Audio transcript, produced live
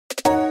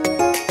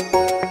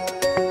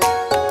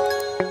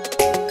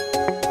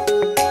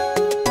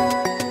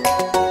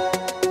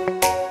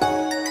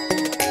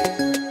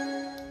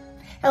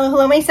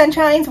my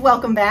sunshines,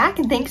 welcome back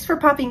and thanks for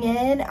popping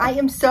in. I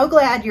am so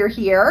glad you're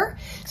here.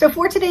 So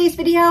for today's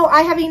video,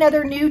 I have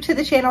another new to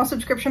the channel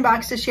subscription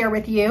box to share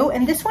with you,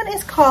 and this one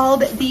is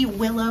called the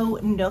Willow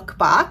Nook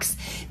box.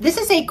 This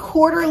is a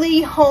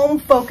quarterly home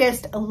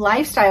focused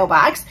lifestyle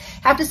box.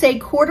 I have to say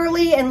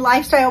quarterly and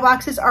lifestyle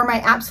boxes are my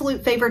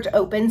absolute favorite to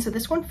open, so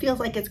this one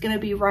feels like it's going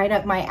to be right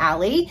up my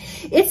alley.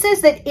 It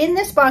says that in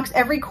this box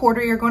every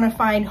quarter you're going to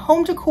find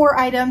home decor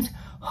items,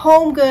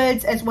 home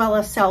goods, as well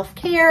as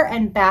self-care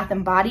and bath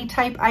and body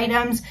type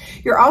items.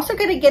 You're also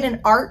going to get an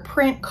art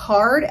print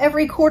card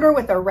every quarter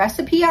with a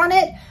recipe on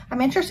it.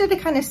 I'm interested to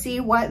kind of see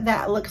what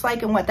that looks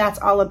like and what that's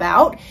all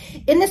about.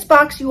 In this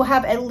box, you will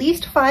have at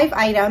least 5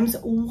 items,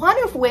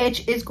 one of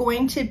which is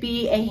going to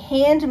be a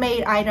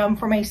handmade item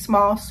from a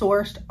small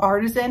sourced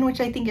artisan,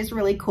 which I think is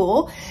really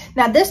cool.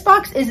 Now, this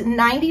box is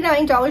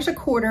 $99 a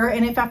quarter,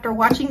 and if after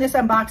watching this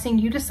unboxing,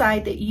 you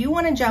decide that you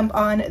want to jump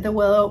on the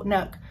Willow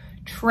Nook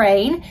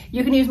train,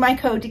 you can use my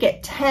code to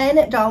get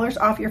 $10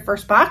 off your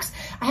first box.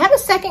 I have a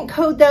second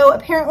code though.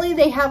 Apparently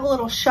they have a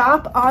little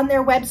shop on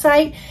their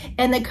website,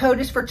 and the code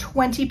is for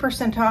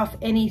 20% off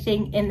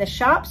anything in the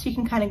shop. So you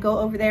can kind of go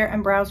over there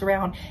and browse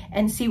around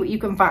and see what you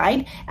can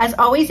find. As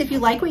always, if you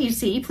like what you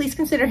see, please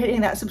consider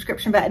hitting that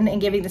subscription button and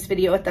giving this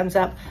video a thumbs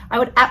up. I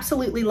would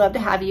absolutely love to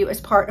have you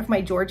as part of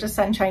my Georgia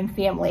Sunshine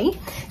family.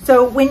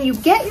 So when you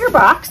get your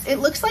box, it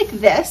looks like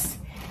this.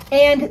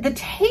 And the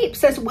tape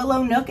says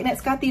Willow Nook, and it's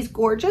got these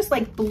gorgeous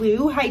like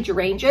blue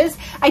hydrangeas.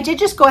 I did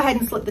just go ahead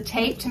and slip the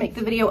tape to make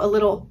the video a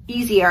little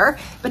easier,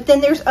 but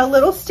then there's a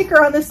little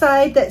sticker on the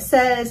side that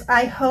says,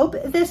 I hope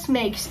this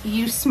makes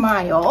you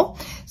smile.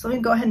 So let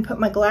me go ahead and put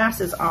my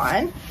glasses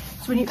on.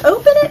 So when you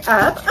open it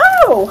up,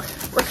 oh,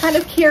 we're kind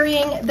of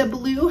carrying the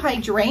blue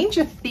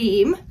hydrangea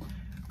theme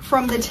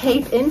from the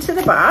tape into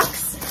the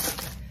box.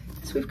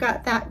 We've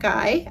got that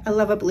guy. I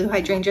love a blue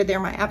hydrangea. They're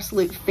my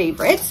absolute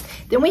favorites.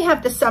 Then we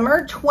have the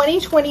summer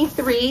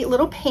 2023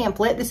 little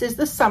pamphlet. This is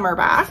the summer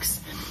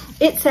box.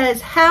 It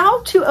says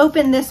how to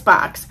open this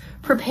box.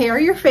 Prepare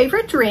your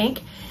favorite drink,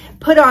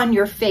 put on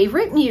your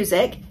favorite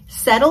music,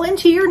 settle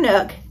into your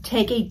Nook,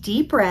 take a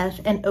deep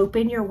breath, and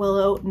open your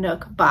Willow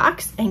Nook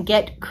box and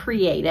get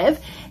creative.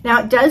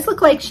 Now, it does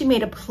look like she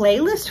made a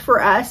playlist for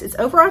us. It's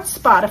over on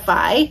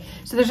Spotify.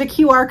 So there's a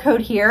QR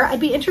code here. I'd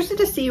be interested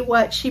to see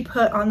what she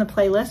put on the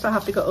playlist. I'll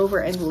have to go over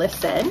and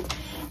listen.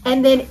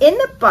 And then in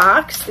the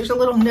box, there's a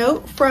little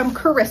note from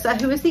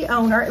Carissa, who is the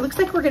owner. It looks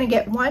like we're gonna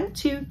get 1,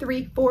 2,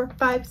 3, 4,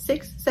 5,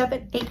 6,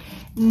 7, 8,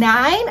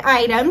 9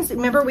 items.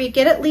 Remember, we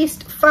get at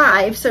least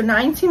 5, so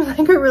 9 seems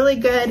like a really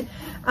good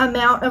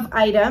amount of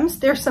items.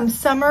 There's some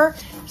summer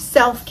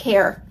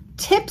self-care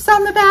tips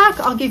on the back.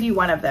 I'll give you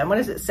one of them. What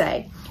does it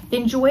say?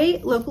 Enjoy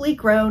locally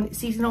grown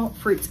seasonal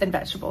fruits and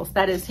vegetables.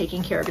 That is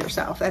taking care of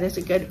yourself. That is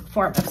a good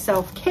form of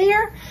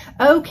self-care.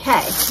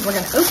 Okay, we're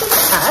gonna open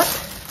it up.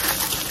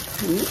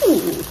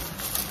 Ooh,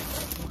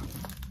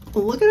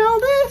 look at all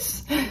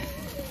this.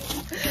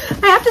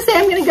 I have to say,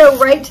 I'm gonna go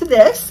right to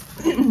this.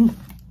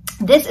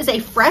 This is a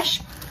fresh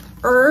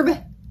herb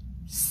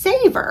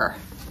saver.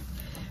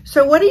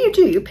 So what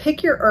do? You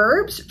pick your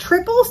herbs,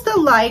 triples the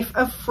life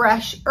of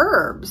fresh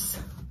herbs.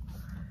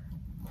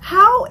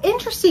 How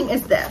interesting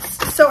is this?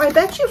 So I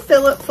bet you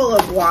fill it full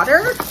of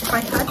water, if I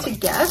had to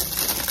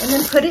guess, and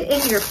then put it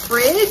in your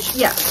fridge.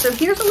 Yeah, so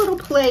here's a little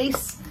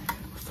place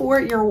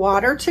for your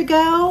water to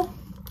go.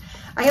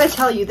 I gotta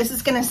tell you, this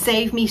is gonna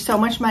save me so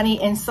much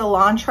money in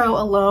cilantro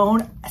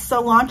alone.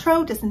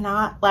 Cilantro does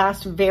not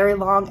last very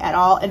long at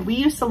all, and we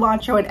use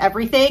cilantro in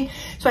everything.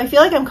 So I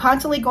feel like I'm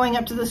constantly going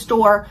up to the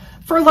store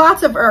for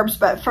lots of herbs,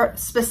 but for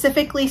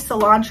specifically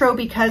cilantro,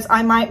 because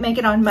I might make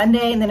it on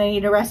Monday and then I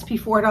need a recipe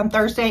for it on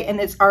Thursday and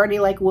it's already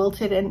like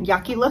wilted and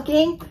yucky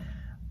looking.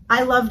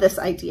 I love this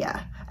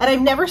idea. And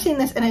I've never seen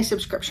this in a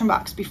subscription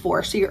box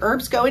before. So your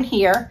herbs go in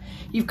here.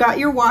 You've got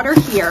your water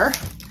here.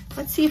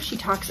 Let's see if she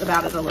talks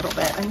about it a little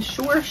bit. I'm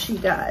sure she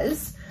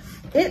does.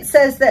 It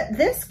says that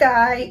this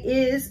guy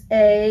is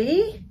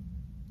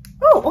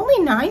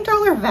only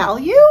 $9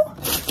 value?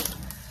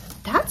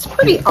 That's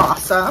pretty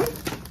awesome.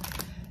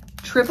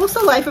 Triples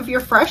the life of your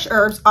fresh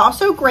herbs.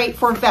 Also great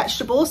for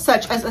vegetables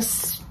such as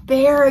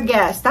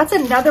asparagus. That's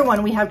another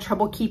one we have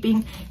trouble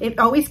keeping. It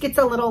always gets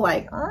a little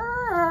like,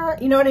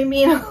 you know what I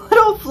mean? A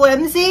little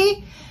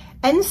flimsy.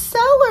 And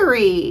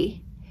celery.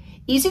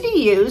 Easy to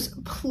use.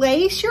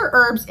 Place your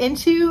herbs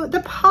into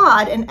the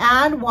pod and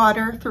add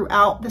water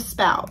throughout the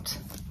spout.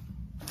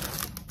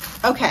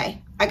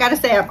 Okay, I gotta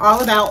say, I'm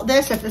all about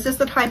this. If this is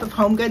the type of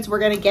home goods we're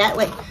gonna get,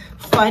 like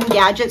fun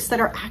gadgets that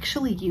are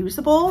actually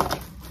usable,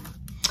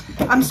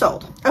 I'm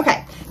sold.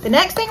 Okay, the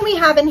next thing we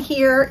have in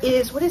here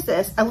is, what is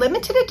this? A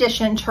limited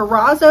edition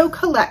terrazzo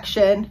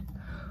collection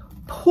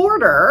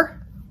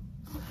porter.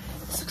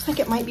 This looks like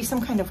it might be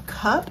some kind of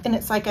cup, and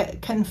it's like a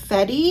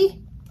confetti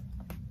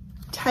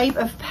type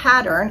of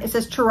pattern. It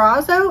says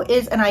terrazzo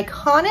is an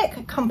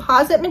iconic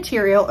composite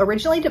material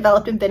originally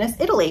developed in Venice,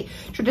 Italy,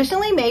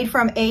 traditionally made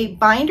from a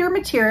binder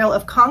material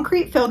of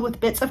concrete filled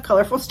with bits of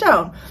colorful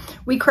stone.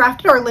 We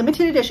crafted our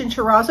limited edition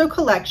terrazzo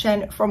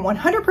collection from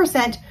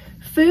 100%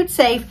 food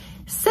safe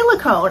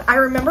silicone. I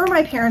remember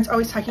my parents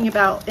always talking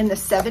about in the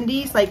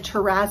 70s, like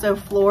terrazzo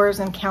floors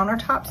and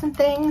countertops and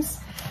things.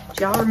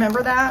 Do y'all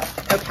remember that?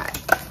 Okay.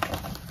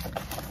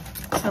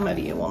 Some of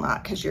you will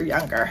not because you're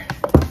younger.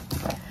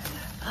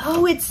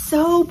 Oh, it's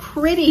so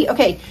pretty.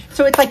 Okay,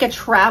 so it's like a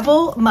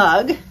travel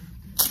mug.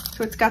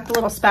 So it's got the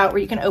little spout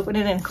where you can open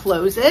it and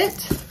close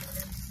it.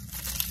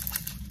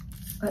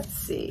 Let's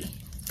see,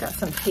 it's got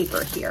some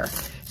paper here.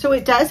 So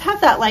it does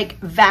have that like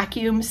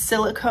vacuum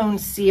silicone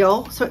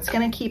seal. So it's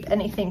gonna keep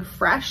anything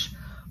fresh,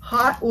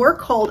 hot or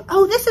cold.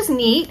 Oh, this is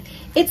neat.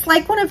 It's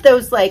like one of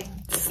those like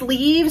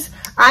sleeves.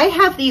 I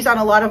have these on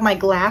a lot of my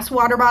glass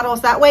water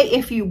bottles. That way,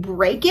 if you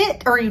break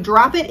it or you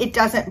drop it, it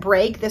doesn't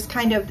break. This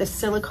kind of the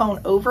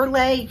silicone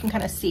overlay, you can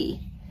kind of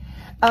see,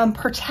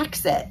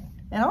 protects it.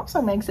 It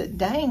also makes it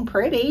dang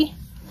pretty.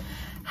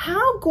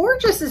 How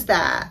gorgeous is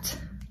that?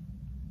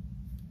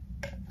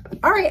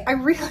 All right, I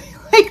really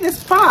like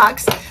this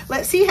box.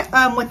 Let's see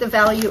what the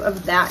value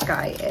of that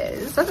guy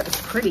is. Oh,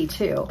 that's pretty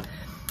too.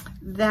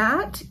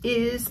 That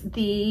is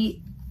the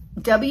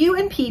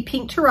W&P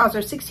Pink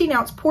Terrazzo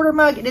 16-ounce porter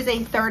mug. It is a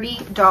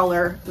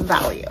 $30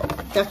 value.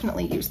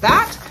 Definitely use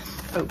that.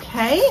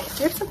 Okay,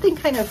 there's something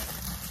kind of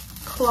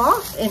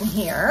cloth in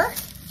here.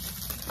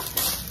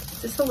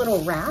 Is this a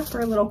little wrap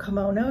or a little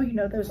kimono? You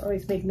know, those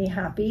always make me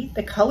happy.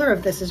 The color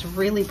of this is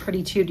really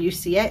pretty too. Do you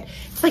see it?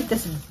 It's like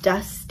this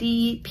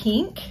dusty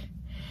pink.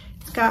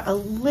 It's got a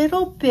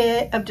little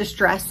bit of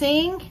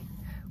distressing,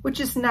 which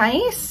is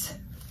nice.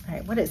 All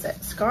right, what is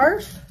it?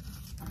 Scarf?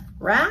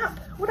 Wrap?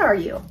 What are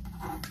you?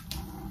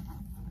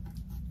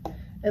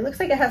 It looks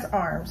like it has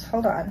arms.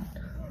 Hold on.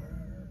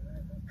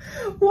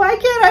 Why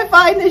can't I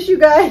find this, you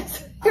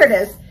guys? Here it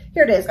is.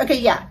 Here it is. Okay,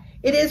 yeah.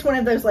 It is one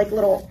of those like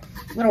little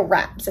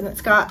wraps, and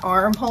it's got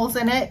armholes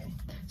in it.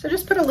 So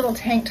just put a little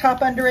tank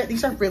top under it.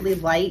 These are really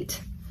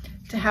light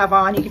to have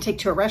on. You can take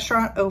to a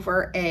restaurant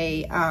over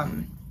a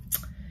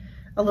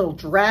little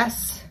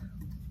dress.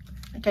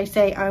 Like I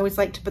say, I always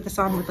like to put this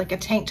on with like a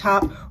tank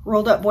top,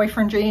 rolled up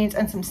boyfriend jeans,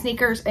 and some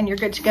sneakers, and you're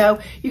good to go.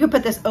 You can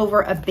put this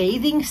over a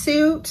bathing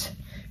suit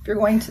if you're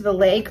going to the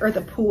lake or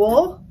the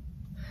pool.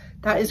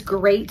 That is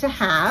great to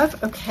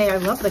have. Okay, I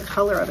love the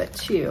color of it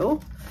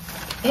too.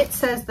 It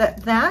says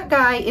that that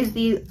guy is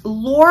the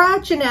Laura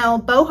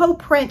Janelle boho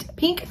print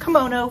pink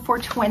kimono for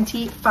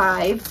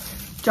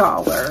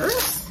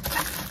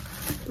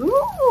 $25.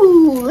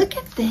 Ooh, look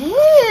at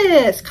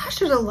this. Gosh,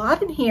 there's a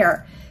lot in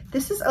here.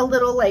 This is a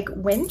little like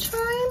wind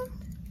chime.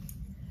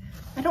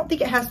 I don't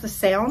think it has the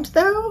sound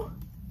though.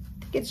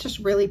 It's just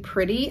really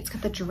pretty. It's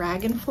got the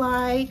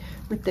dragonfly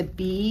with the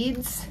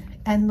beads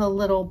and the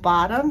little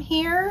bottom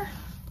here.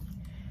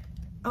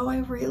 Oh, I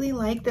really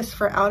like this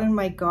for out in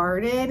my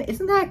garden.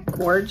 Isn't that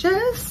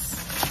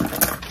gorgeous?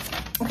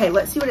 Okay,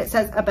 let's see what it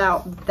says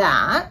about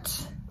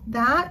that.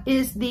 That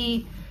is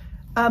the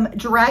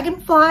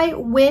dragonfly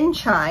wind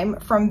chime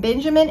from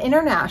Benjamin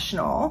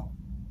International.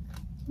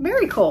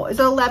 Very cool. It's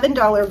an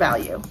 $11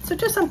 value. So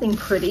just something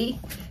pretty.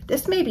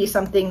 This may be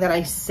something that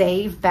I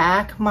save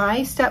back.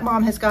 My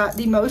stepmom has got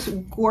the most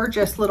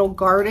gorgeous little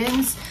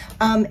gardens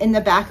in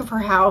the back of her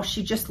house.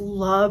 She just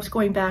loves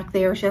going back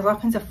there. She has all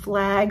kinds of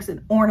flags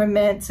and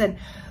ornaments and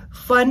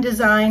fun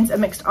designs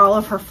amidst all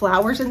of her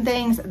flowers and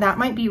things. That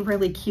might be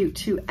really cute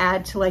to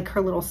add to like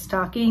her little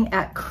stocking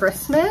at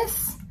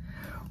Christmas.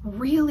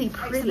 Really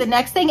pretty. The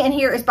next thing in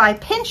here is by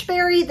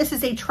Ferry. This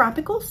is a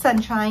tropical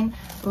sunshine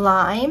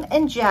lime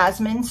and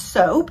jasmine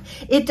soap.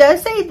 It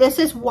does say this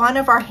is one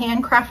of our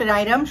handcrafted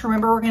items.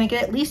 Remember, we're going to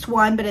get at least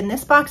one, but in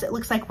this box it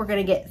looks like we're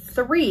going to get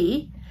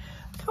 3.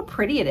 Look how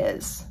pretty it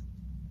is.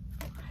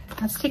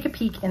 Let's take a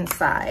peek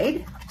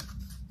inside.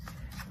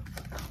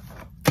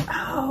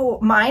 Oh,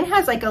 mine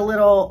has like a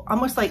little,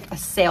 almost like a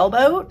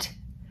sailboat.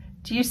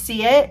 Do you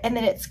see it? And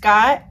then it's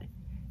got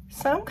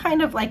some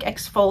kind of like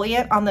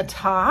exfoliant on the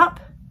top.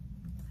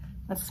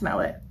 Let's smell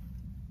it.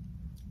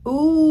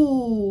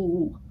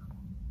 Ooh,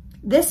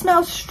 this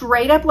smells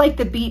straight up like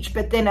the beach,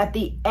 but then at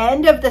the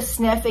end of the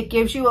sniff, it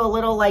gives you a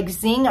little like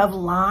zing of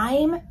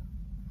lime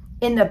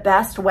in the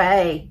best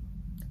way.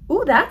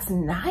 Ooh, that's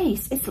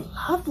nice. It's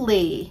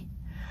lovely.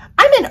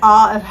 I'm in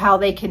awe of how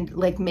they can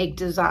like make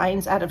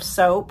designs out of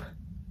soap.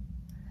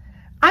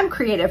 I'm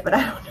creative, but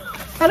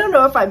I don't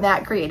know if I'm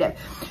that creative.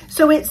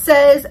 So it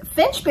says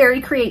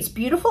Ferry creates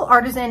beautiful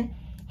artisan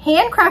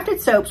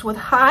handcrafted soaps with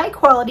high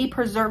quality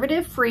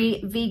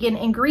preservative-free vegan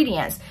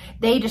ingredients.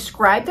 They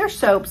describe their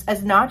soaps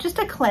as not just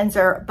a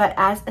cleanser, but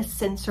as a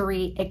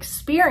sensory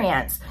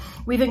experience.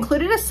 We've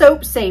included a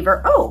soap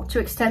saver, to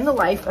extend the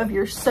life of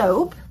your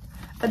soap.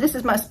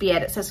 Must be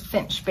it. It says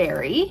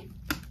Ferry.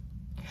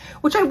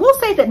 Which I will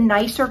say that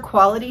nicer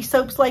quality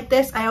soaps like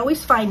this, I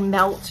always find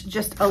melt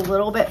just a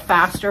little bit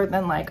faster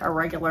than like a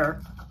regular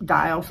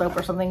dial soap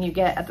or something you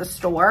get at the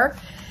store.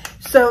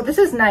 So this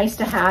is nice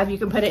to have. You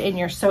can put it in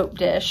your soap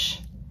dish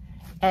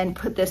and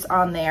put this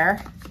on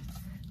there.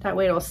 That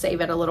way it'll save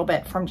it a little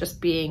bit from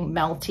just being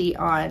melty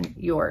on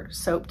your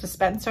soap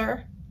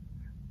dispenser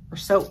or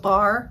soap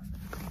bar.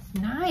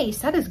 Nice,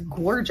 that is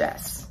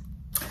gorgeous.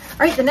 All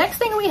right, the next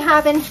thing we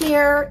have in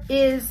here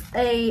is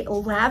a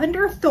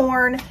lavender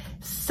thorn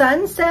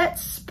Sunset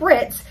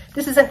Spritz.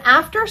 This is an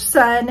after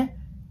sun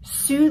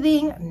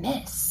soothing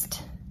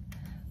mist.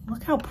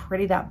 Look how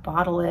pretty that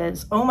bottle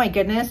is. Oh my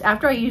goodness.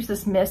 After I use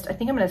this mist, I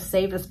think I'm going to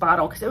save this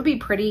bottle because it would be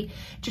pretty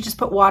to just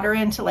put water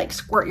in to like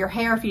squirt your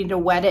hair if you need to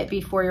wet it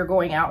before you're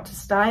going out to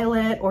style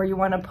it, or you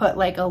want to put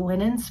like a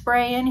linen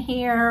spray in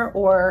here,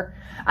 or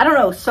I don't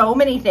know, so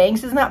many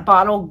things. Isn't that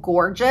bottle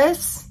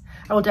gorgeous?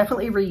 I will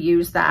definitely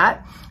reuse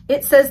that.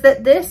 It says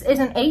that this is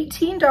an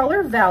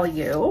 $18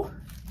 value.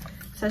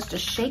 It says to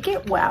shake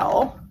it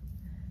well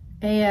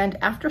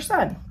and after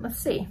sun. Let's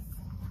see.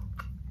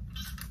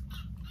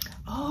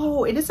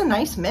 Oh, it is a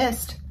nice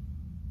mist.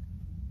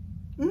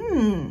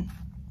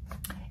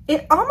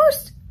 It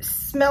almost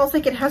smells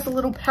like it has a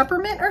little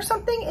peppermint or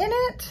something in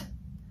it.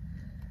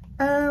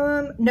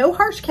 No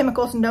harsh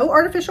chemicals, no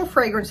artificial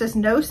fragrances,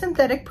 no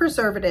synthetic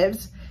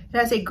preservatives. It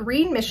has a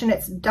green mission.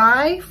 It's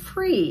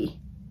dye-free.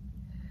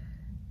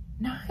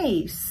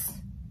 Nice.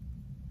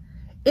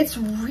 It's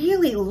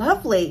really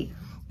lovely.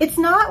 It's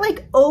not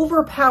like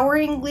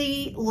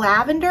overpoweringly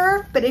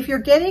lavender, but if you're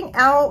getting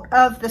out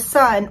of the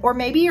sun, or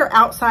maybe you're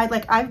outside,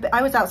 like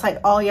I was outside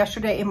all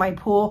yesterday in my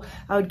pool.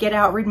 I would get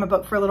out, read my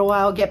book for a little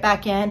while, get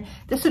back in.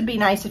 This would be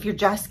nice if you're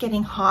just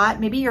getting hot.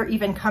 Maybe you're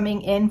even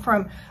coming in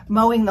from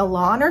mowing the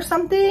lawn or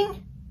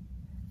something.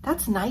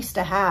 That's nice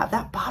to have.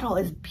 That bottle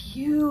is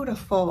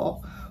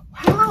beautiful.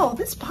 Wow,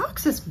 this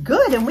box is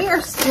good, and we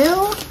are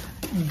still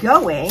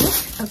going.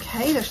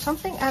 Okay, there's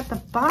something at the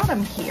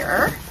bottom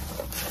here.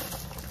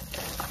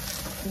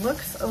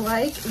 Looks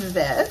like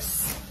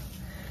this.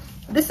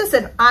 This is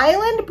an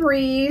Island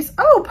Breeze.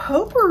 Oh,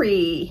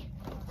 potpourri.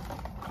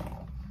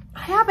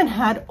 I haven't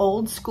had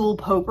old school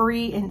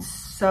potpourri in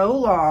so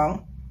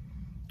long,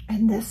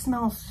 and this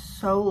smells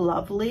so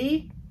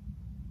lovely.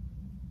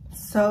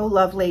 So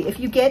lovely. If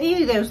you get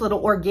any of those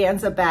little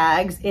organza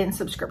bags in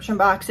subscription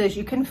boxes,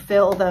 you can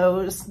fill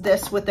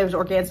this with those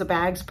organza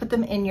bags, put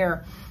them in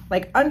your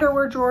like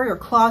underwear drawer or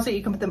closet.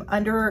 You can put them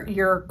under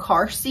your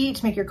car seat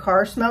to make your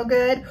car smell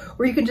good,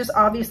 or you can just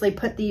obviously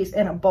put these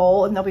in a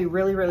bowl and they'll be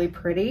really, really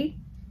pretty.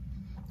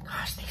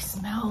 Gosh, they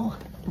smell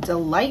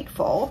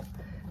delightful.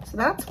 So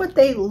that's what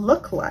they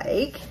look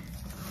like.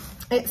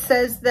 It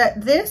says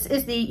that this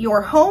is the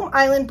Your Home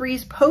Island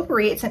Breeze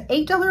Potpourri. It's an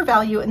 $8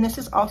 value, and this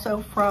is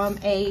also from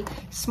a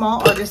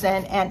small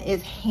artisan and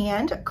is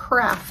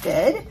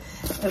handcrafted.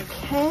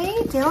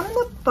 Okay, down in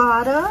the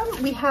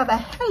bottom, we have a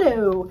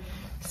Hello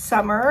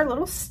Summer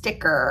little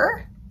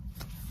sticker.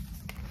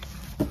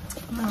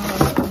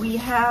 We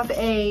have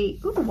a,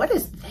 ooh, what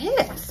is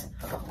this?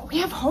 We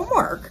have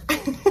homework,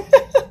 which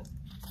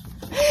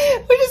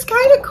is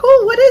kind of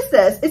cool. What is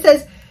this? It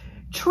says,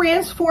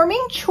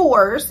 Transforming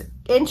Chores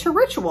into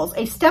Rituals,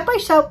 a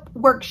step-by-step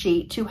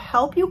worksheet to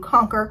help you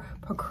conquer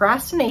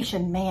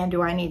procrastination. Man,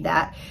 do I need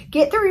that.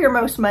 Get through your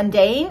most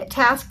mundane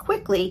task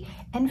quickly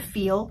and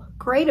feel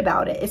great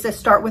about it. It says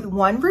start with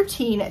one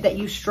routine that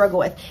you struggle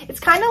with. It's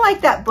kind of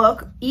like that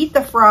book, Eat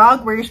the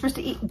Frog, where you're supposed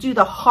to do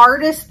the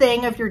hardest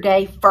thing of your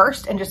day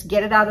first and just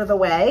get it out of the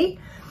way.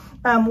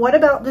 What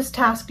about this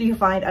task do you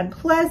find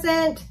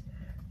unpleasant?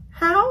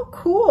 How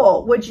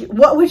cool.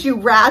 What would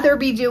you rather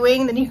be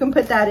doing? Then you can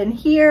put that in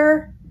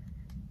here.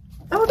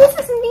 Oh, this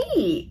is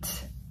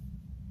neat.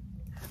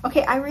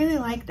 Okay, I really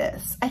like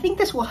this. I think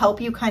this will help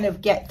you kind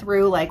of get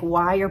through like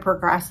why you're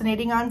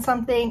procrastinating on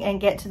something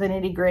and get to the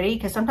nitty gritty,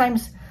 because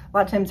sometimes, a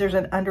lot of times there's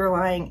an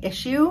underlying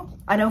issue.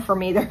 I know for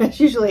me there is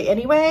usually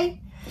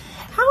anyway.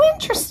 How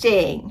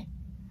interesting.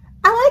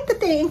 I like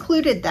that they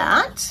included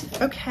that.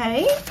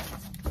 Okay.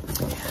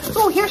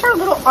 Oh, here's our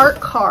little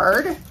art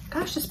card.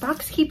 Gosh, this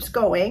box keeps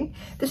going.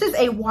 This is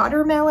a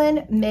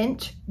watermelon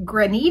mint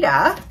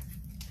granita,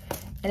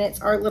 and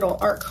it's our little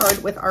art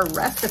card with our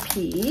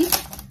recipe.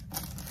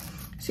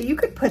 So you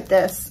could put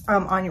this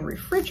on your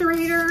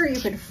refrigerator. You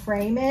could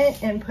frame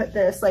it and put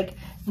this like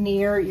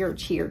near your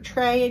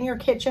tray in your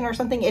kitchen or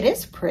something. It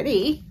is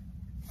pretty.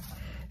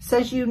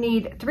 Says you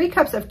need 3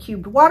 cups of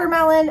cubed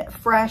watermelon,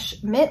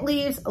 fresh mint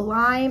leaves,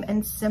 lime,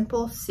 and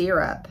simple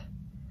syrup.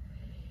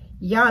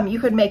 Yum. You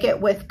could make it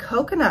with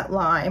coconut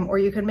lime, or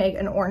you could make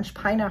an orange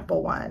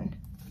pineapple one.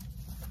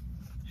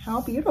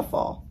 How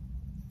beautiful.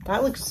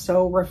 That looks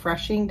so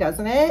refreshing,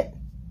 doesn't it?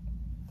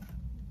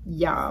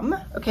 Yum.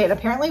 Okay, and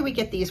apparently we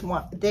get these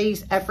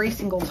every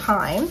single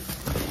time.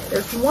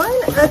 There's one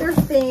other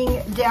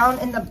thing down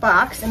in the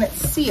box, and it's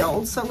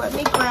sealed. So let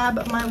me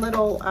grab my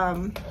little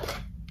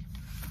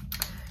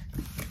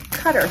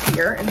cutter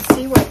here and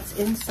see what's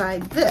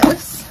inside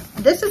this.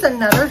 This is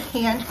another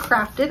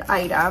handcrafted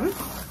item.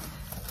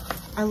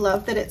 I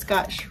love that it's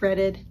got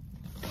shredded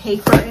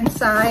paper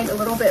inside, a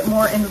little bit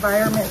more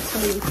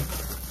environmentally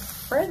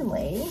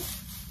friendly.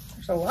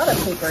 There's a lot of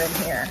paper in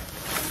here.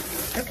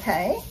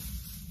 Okay.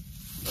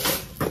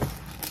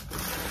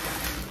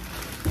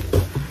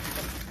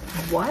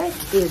 What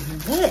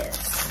is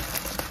this?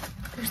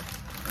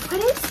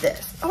 What is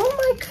this? Oh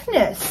my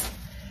goodness.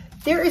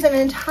 There is an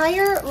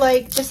entire,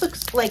 like, this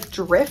looks like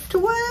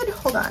driftwood.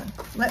 Hold on.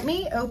 Let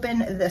me open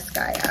this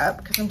guy up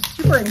because I'm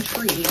super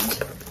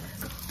intrigued.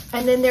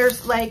 And then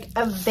there's like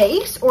a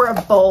vase or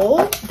a bowl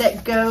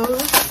that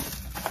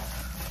goes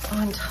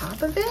on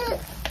top of it.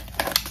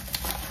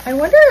 I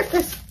wonder if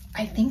this,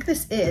 I think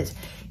this is.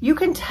 You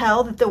can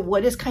tell that the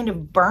wood is kind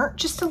of burnt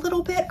just a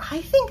little bit.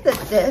 I think that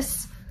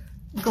this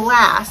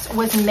glass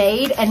was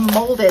made and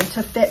molded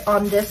to fit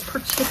on this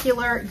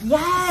particular,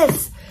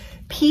 yes,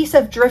 piece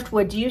of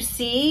driftwood. Do you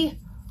see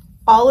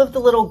all of the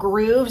little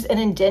grooves and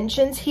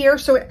indentions here?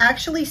 So it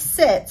actually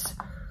sits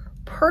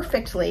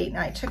perfectly.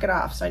 Now I took it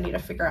off, so I need to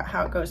figure out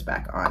how it goes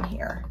back on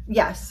here.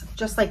 Yes,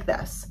 just like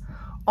this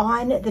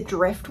on the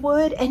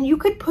driftwood. And you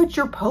could put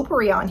your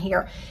potpourri on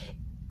here.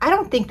 I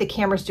don't think the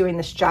camera's doing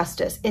this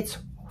justice. It's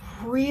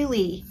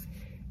really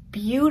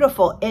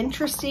beautiful,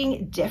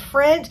 interesting,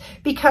 different.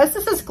 Because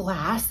this is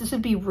glass, this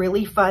would be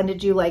really fun to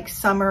do like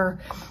summer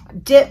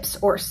dips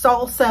or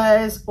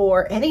salsas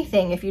or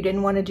anything if you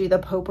didn't want to do the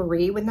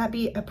potpourri. Wouldn't that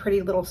be a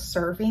pretty little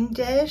serving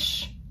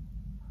dish?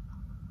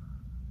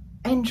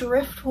 And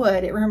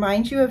driftwood, it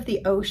reminds you of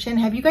the ocean.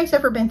 Have you guys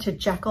ever been to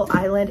Jekyll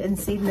Island and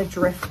seen the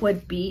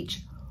driftwood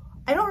beach?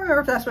 I don't remember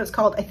if that's what it's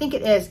called. I think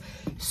it is.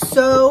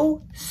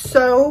 So,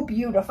 so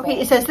beautiful. Okay,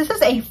 it says this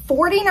is a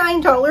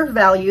 $49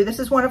 value. This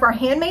is one of our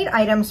handmade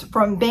items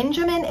from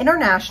Benjamin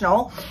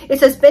International. It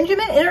says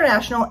Benjamin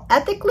International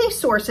ethically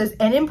sources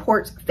and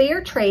imports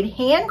fair trade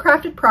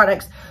handcrafted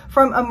products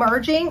from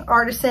emerging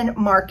artisan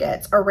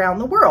markets around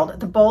the world.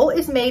 The bowl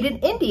is made in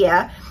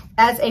India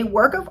as a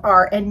work of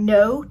art and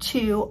no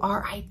two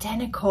are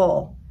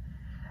identical.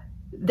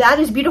 That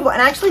is beautiful.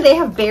 And actually they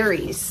have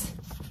berries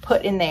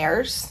put in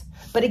theirs.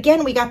 But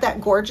again, we got that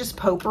gorgeous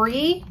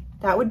potpourri.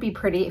 That would be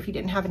pretty if you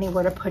didn't have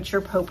anywhere to put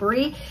your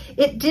potpourri.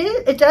 It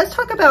does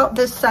talk about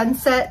the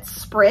Sunset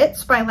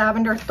Spritz by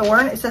Lavender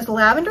Thorn. It says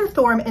Lavender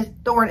Thorn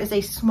is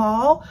a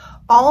small,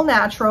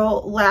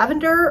 all-natural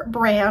lavender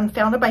brand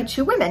founded by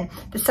two women.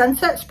 The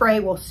Sunset Spray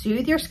will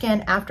soothe your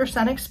skin after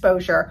sun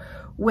exposure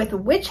with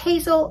witch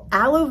hazel,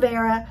 aloe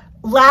vera,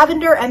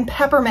 lavender, and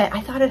peppermint.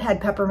 I thought it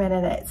had peppermint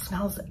in it. It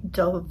smells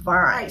divine.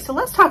 All right, so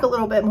let's talk a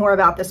little bit more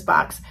about this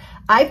box.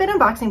 I've been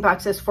unboxing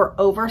boxes for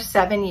over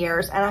 7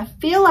 years and I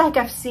feel like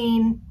I've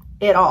seen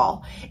it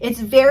all. It's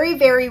very,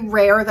 very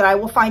rare that I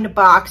will find a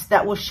box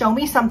that will show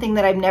me something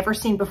that I've never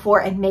seen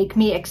before and make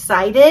me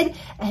excited.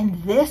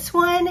 And this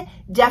one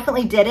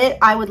definitely did it.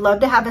 I would love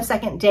to have a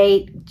second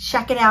date,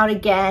 check it out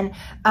again.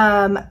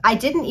 I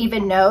didn't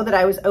even know that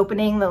I was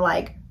opening the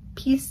like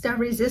piece de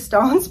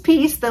resistance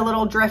piece, the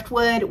little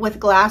driftwood with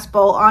glass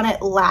bowl on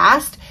it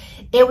last.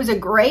 It was a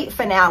great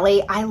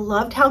finale. I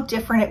loved how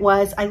different it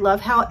was. I love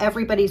how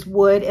everybody's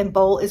wood and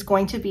bowl is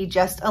going to be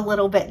just a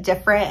little bit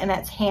different and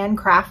it's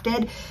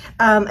handcrafted.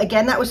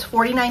 Again, that was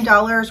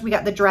 $49. We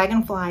got the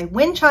Dragonfly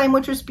wind chime,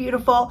 which was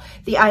beautiful.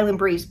 The Island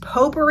Breeze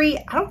potpourri.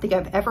 I don't think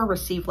I've ever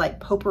received like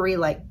potpourri,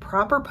 like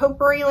proper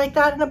potpourri like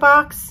that in a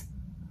box.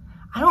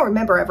 I don't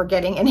remember ever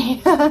getting any.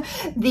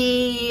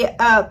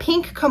 The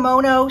pink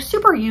kimono,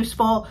 super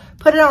useful.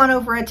 Put it on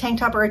over a tank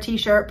top or a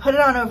t-shirt. Put it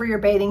on over your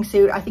bathing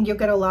suit. I think you'll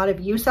get a lot of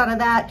use out of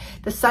that.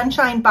 The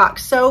Sunshine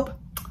Box Soap,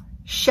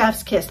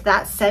 chef's kiss.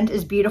 That scent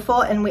is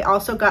beautiful. And we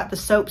also got the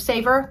Soap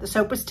Saver. The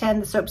soap was 10,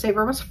 the Soap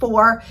Saver was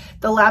 4.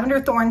 The Lavender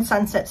Thorn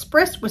Sunset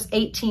Spritz was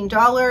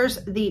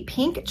 $18. The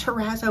pink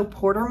terrazzo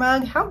porter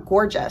mug, how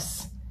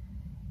gorgeous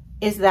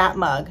is that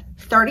mug?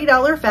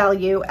 $30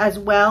 value, as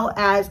well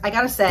as, I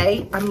gotta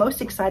say, I'm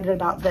most excited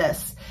about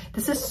this.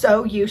 This is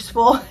so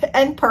useful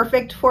and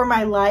perfect for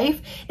my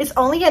life. It's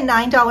only a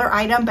 $9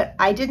 item, but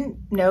I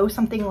didn't know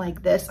something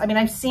like this. I mean,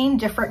 I've seen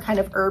different kind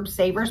of herb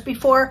savers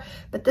before,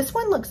 but this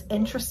one looks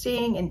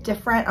interesting and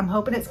different. I'm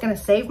hoping it's gonna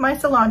save my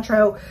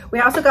cilantro. We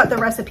also got the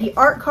recipe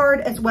art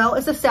card as well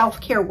as a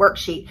self-care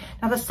worksheet.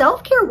 Now the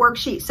self-care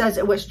worksheet says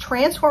it was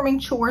transforming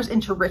chores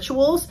into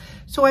rituals.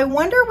 So I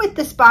wonder with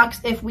this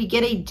box if we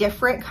get a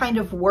different kind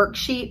of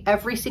worksheet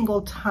every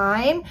single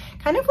time,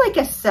 kind of like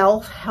a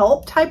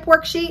self-help type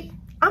worksheet.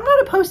 I'm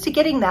not opposed to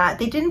getting that.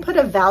 They didn't put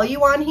a value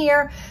on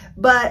here,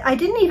 but I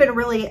didn't even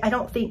really, I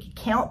don't think,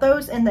 count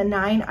those in the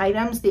 9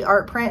 items, the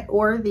art print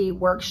or the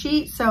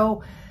worksheet.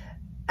 So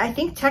I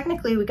think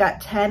technically we got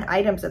 10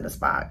 items in this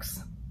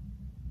box.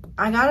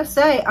 I gotta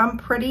say, I'm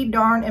pretty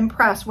darn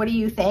impressed. What do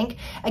you think?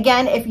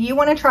 Again, if you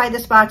wanna try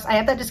this box, I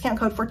have that discount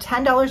code for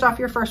 $10 off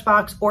your first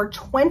box or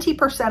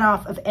 20%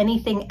 off of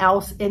anything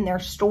else in their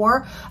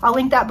store. I'll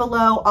link that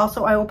below.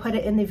 Also, I will put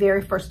it in the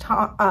very first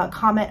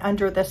comment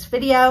under this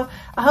video.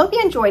 I hope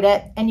you enjoyed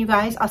it. And you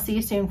guys, I'll see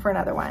you soon for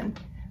another one.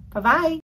 Bye-bye.